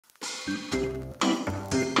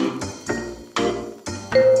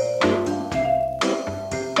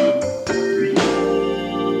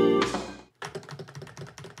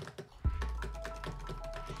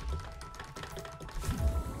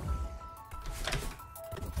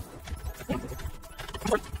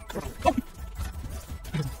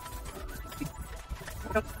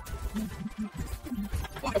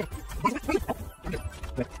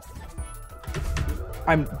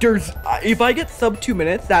If I get sub 2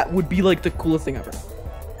 minutes, that would be like the coolest thing ever.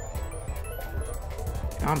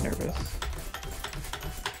 I'm nervous.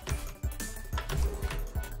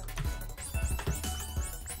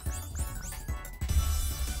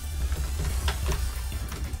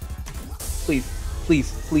 Please,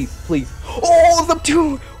 please, please, please. Oh, sub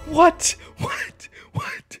 2! What? What?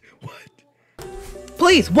 What? What?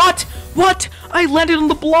 Please, what? What? I landed on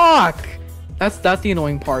the block! That's the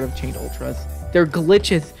annoying part of Chained Ultras. They're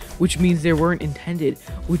glitches, which means they weren't intended,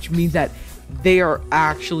 which means that they are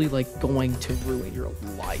actually like going to ruin your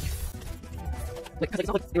life. Like, it's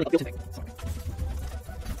not like they're like built in.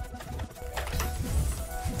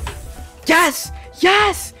 Yes!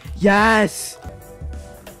 Yes! Yes!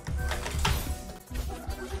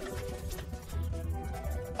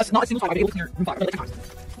 That's not a single time I've been able to clear room 5 like 2 times.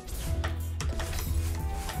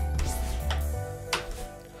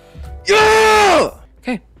 Yeah!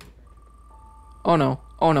 Okay. Oh no.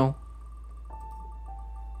 Oh no.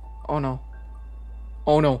 Oh no.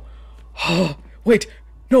 Oh no. Wait.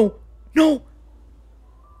 No. No.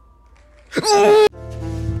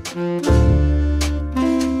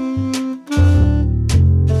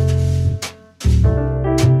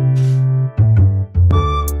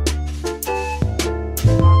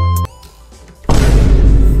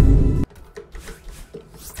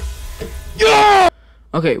 Yeah!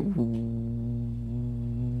 Okay.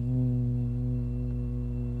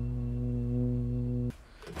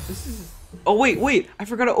 This is... Oh, wait. I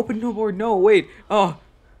forgot to open no board. No, wait. Oh.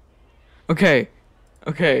 Okay.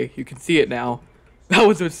 Okay, you can see it now. That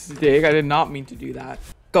was a mistake. I did not mean to do that.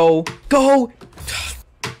 Go. Go.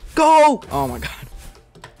 Go. Oh, my God.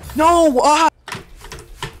 No.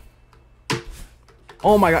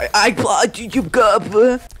 Oh, my God. I blocked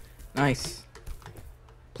you. Nice.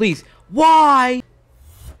 Please. Why?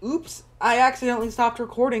 Oops. I accidentally stopped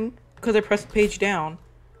recording because I pressed page down.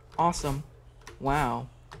 Awesome. Wow.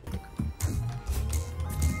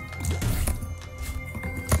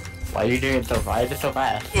 Why are you doing it so fast? Why is it so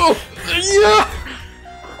fast? Oh, yeah!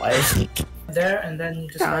 Why is it? There, and then you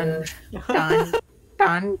just Dun, dun,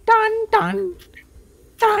 dun, dun, dun.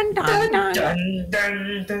 Dun, dun, dun. dun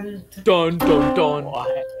dun dun. Dun, dun, dun.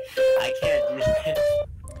 Why? I can't do this.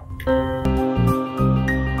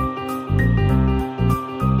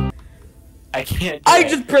 I can't do I it.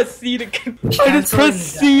 just pressed C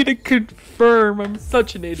to confirm. I'm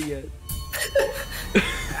such an idiot.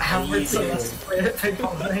 How would Celeste play that thing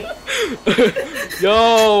all night?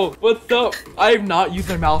 Yo, what's up? I have not used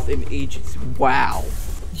my mouse in ages. Wow.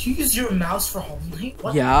 You use your mouse for Hollow Knight?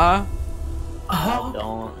 What? Yeah. I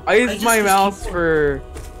don't. I use my mouse for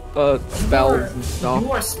spells and stuff.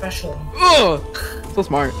 You are special. Ugh! So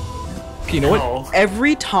smart. Okay, you know what?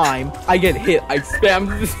 Every time I get hit, I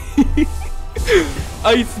spam C.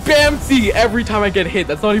 I spam C every time I get hit.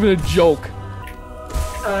 That's not even a joke.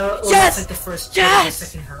 Well, Yes! that's like the first Yes! the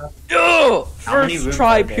second half. Ugh! How many First rooms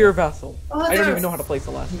try are there? Pure Vessel. Oh, I don't there even are know how to play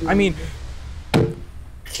Celeste. I mean,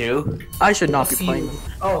 2? I should not be Few. playing them.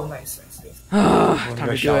 Oh, nice. Time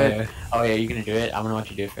to do it. Oh yeah, you're gonna do it? I'm gonna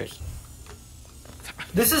watch you do it first.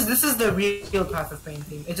 This is the real path of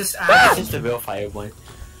painting. It just This adds. is the real Fireborn.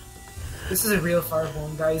 This is a real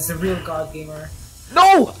Fireborn, guys. The real God gamer.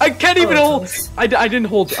 No! I can't even Oh, hold! nice. I didn't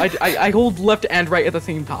hold. I hold left and right at the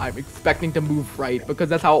same time, expecting to move right, because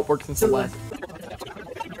that's how it works in Celeste.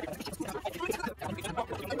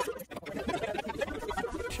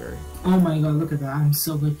 Sure. Oh my god, look at that. I'm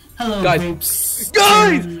so good. Hello, Guys. Grapes.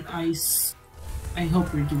 Guys! and Ice. I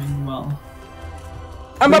hope you're doing well.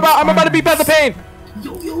 I'm about to be Path of Pain!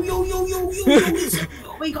 Yo, yo, yo, yo, yo, yo, yo.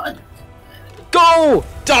 Oh my god. Go!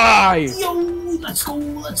 Die! Yo, let's go,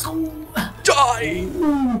 let's go. Die!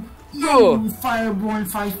 Ooh, yo, Fireborn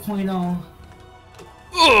 5.0.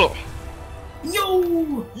 Ugh!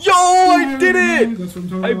 Yo! Yo, I did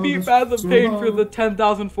it! I beat Path of Pain for the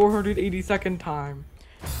 10,482nd time.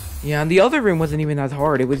 Yeah, and the other room wasn't even that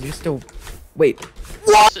hard. It was just a... Wait.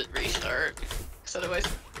 What? Should restart. Cause otherwise.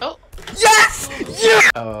 Oh. Yes! Yeah!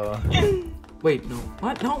 Oh. Wait, no.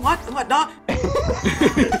 What? No, what? What? No.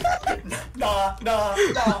 Nah.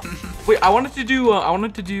 Wait, I wanted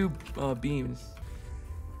to do beams.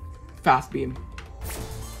 Fast beam.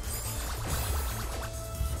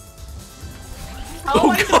 How am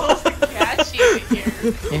I supposed to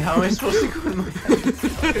here. Hey, how am I supposed to go in my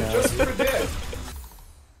Just for that.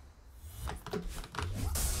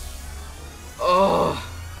 Oh.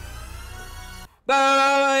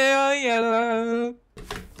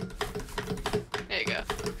 There you go.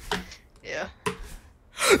 Yeah.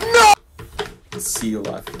 No! C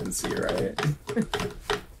left and C right.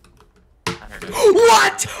 I don't know.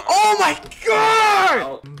 What? Oh my god!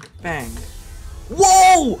 Oh, Bang.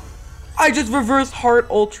 Whoa! I just reversed heart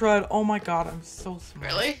ultra. Oh my god, I'm so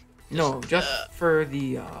smart. Really? No, just uh, for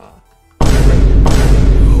the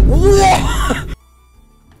Whoa!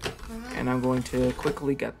 And I'm going to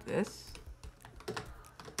quickly get this.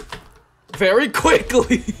 Very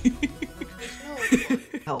quickly.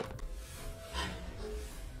 Help.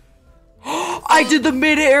 I did the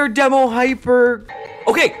mid-air demo hyper.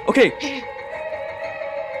 Okay, okay.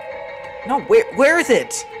 No, where is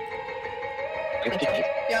it?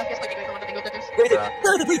 Yeah, it's like you guys don't want to think of this. Where is it?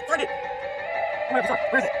 Where is it? Please find it. Oh my God,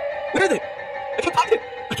 where is it? Where is it? I can't find it.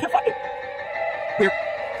 I can't find it. Where?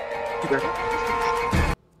 Where?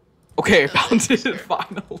 Okay, I found it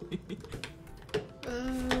finally.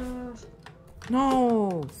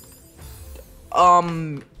 No.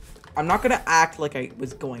 I'm not gonna act like I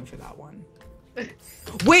was going for that one.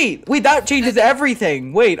 Wait, that changes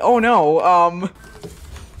everything. Wait, oh no,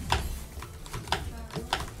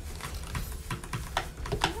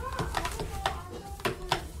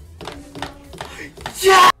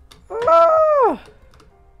 yeah! Ah!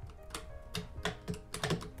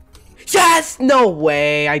 Yes! No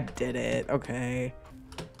way, I did it. Okay.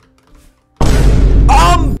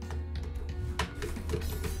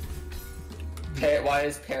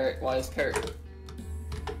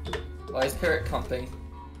 Parrot, why is Parrot comping?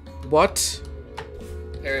 What?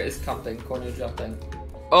 Parrot is comping, corner jumping.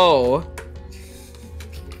 Oh.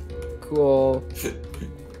 Cool.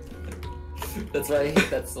 That's why I hate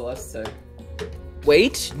that Celeste tag.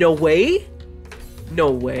 Wait, no way?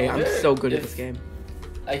 No way, Oh, I'm there. so good at If- this game.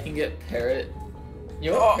 I can get Parrot.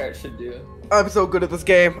 You know what Parrot should do? I'm so good at this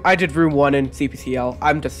game. I did room 1 in CPCL.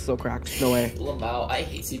 I'm just so cracked. No way. Lamau, I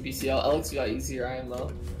hate CPCL. Alex, you got easier, I am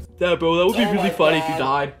though. Yeah, bro, that would be really funny if you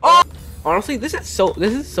died. Oh! Honestly, this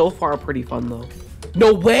is so far pretty fun though.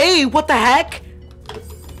 No way! What the heck?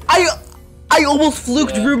 I almost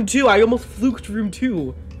fluked Yeah. room 2. I almost fluked room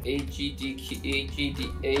 2.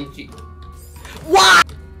 AGDQ, What?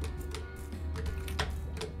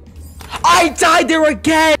 I died there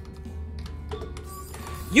again!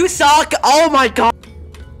 You suck! Oh my god!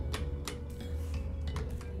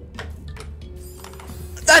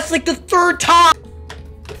 That's like the 3rd time!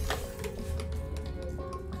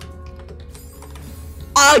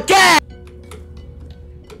 Again!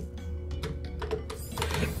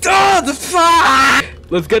 Oh, the fuck!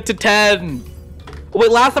 Let's get to 10. Oh,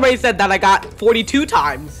 wait, last time I said that I got 42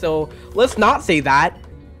 times, so let's not say that.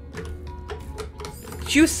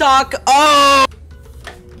 You suck! Oh!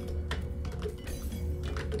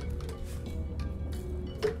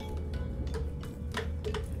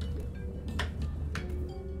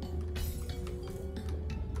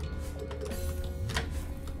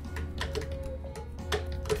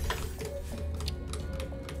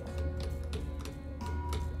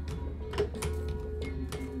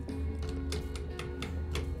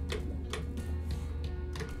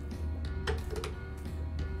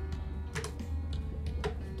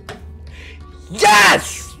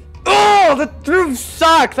 Yes! Oh, the room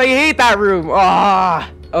sucks. I hate that room. Ah.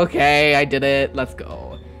 Okay, I did it. Let's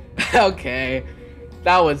go. Okay.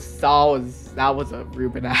 That was a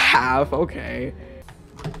room and a half. Okay.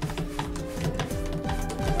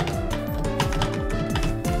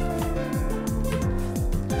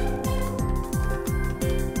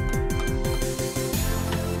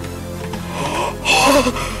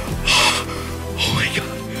 Oh my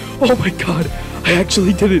god. Oh my god. I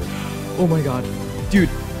actually did it. Oh my god. Dude.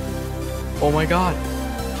 Oh my god.